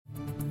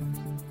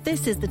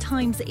This is the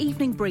Times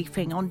evening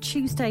briefing on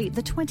Tuesday,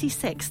 the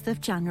 26th of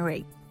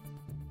January.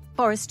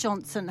 Boris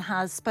Johnson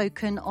has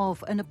spoken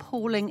of an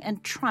appalling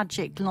and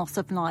tragic loss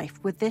of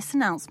life with this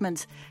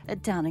announcement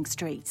at Downing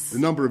Street. The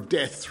number of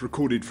deaths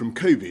recorded from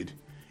COVID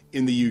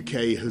in the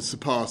UK has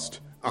surpassed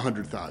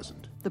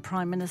 100,000. The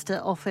Prime Minister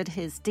offered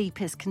his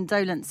deepest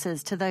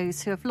condolences to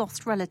those who have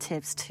lost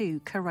relatives to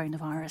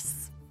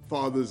coronavirus.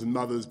 Fathers and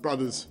mothers,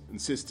 brothers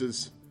and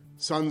sisters,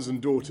 sons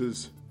and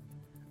daughters,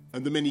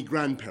 and the many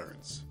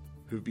grandparents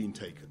who've been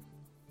taken.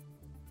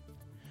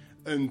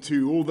 And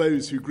to all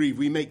those who grieve,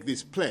 we make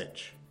this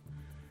pledge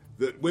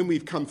that when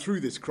we've come through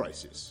this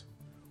crisis,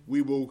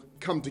 we will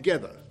come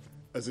together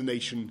as a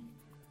nation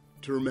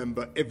to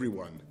remember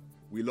everyone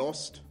we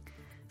lost.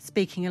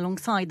 Speaking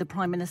alongside the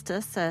Prime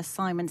Minister, Sir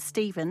Simon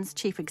Stevens,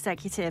 Chief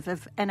Executive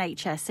of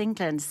NHS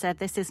England, said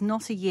this is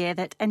not a year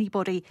that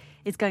anybody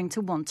is going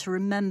to want to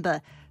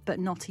remember, but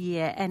not a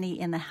year any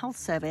in the health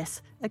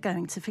service are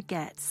going to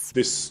forget.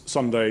 This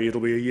Sunday,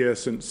 it'll be a year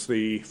since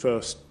the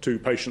first 2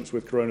 patients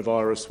with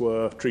coronavirus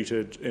were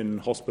treated in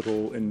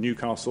hospital in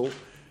Newcastle,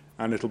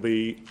 and it'll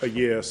be a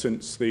year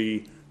since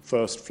the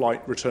first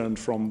flight returned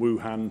from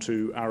Wuhan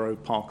to Arrow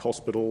Park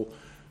Hospital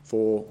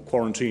for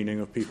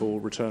quarantining of people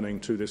returning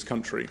to this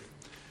country.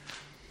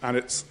 And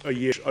it's a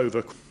year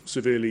over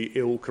severely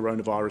ill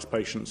coronavirus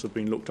patients have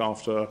been looked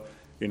after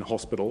in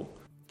hospital.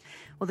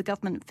 Well, the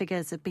government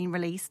figures have been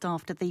released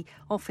after the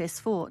Office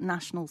for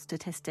National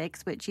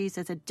Statistics, which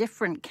uses a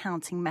different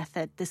counting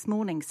method this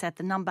morning, said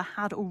the number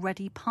had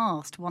already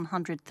passed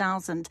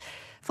 100,000.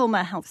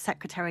 Former Health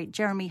Secretary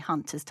Jeremy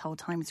Hunt has told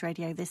Times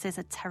Radio this is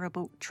a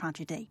terrible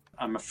tragedy.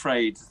 I'm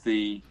afraid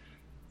the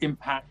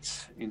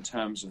impact in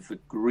terms of the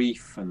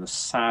grief and the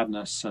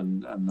sadness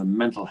and the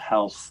mental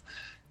health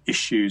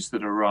issues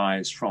that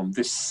arise from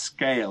this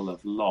scale of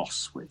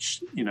loss,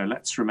 which,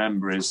 let's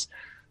remember is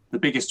the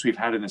biggest we've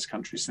had in this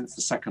country since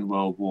the Second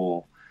World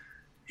War.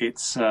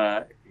 It's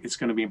going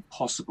to be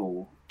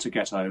impossible to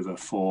get over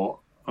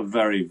for a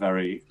very,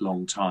 very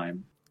long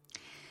time.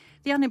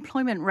 The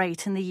unemployment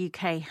rate in the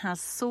UK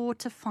has soared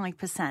to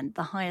 5%,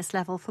 the highest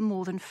level for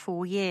more than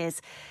 4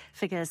 years.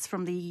 Figures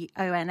from the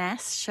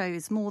ONS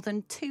shows more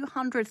than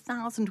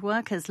 200,000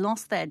 workers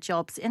lost their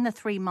jobs in the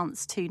 3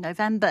 months to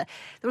November.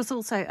 There was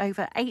also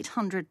over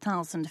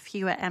 800,000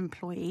 fewer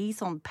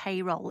employees on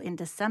payroll in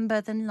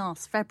December than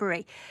last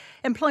February.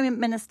 Employment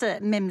Minister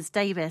Mims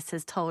Davis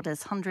has told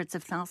us hundreds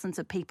of thousands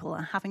of people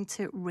are having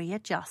to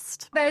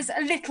readjust. There's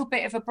a little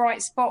bit of a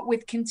bright spot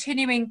with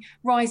continuing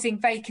rising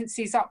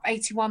vacancies, up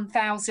 81,000,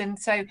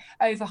 so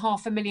over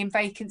 500,000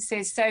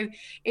 vacancies. So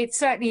it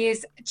certainly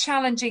is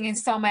challenging in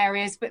some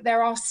areas, but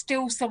there are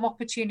still some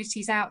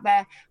opportunities out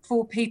there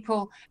for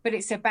people. But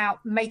it's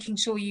about making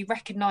sure you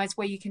recognise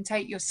where you can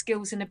take your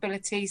skills and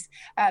abilities,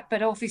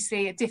 but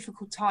obviously a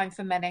difficult time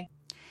for many.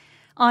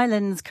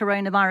 Ireland's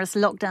coronavirus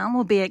lockdown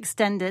will be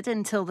extended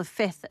until the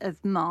 5th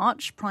of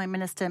March. Prime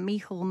Minister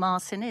Micheál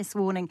Martin is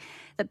warning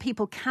that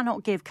people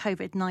cannot give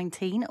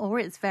COVID-19 or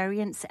its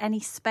variants any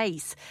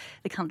space.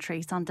 The country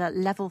is under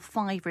level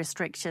 5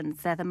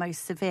 restrictions. They're the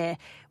most severe,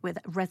 with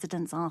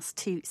residents asked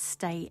to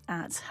stay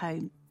at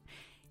home.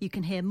 You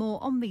can hear more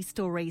on these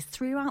stories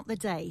throughout the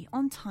day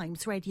on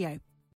Times Radio.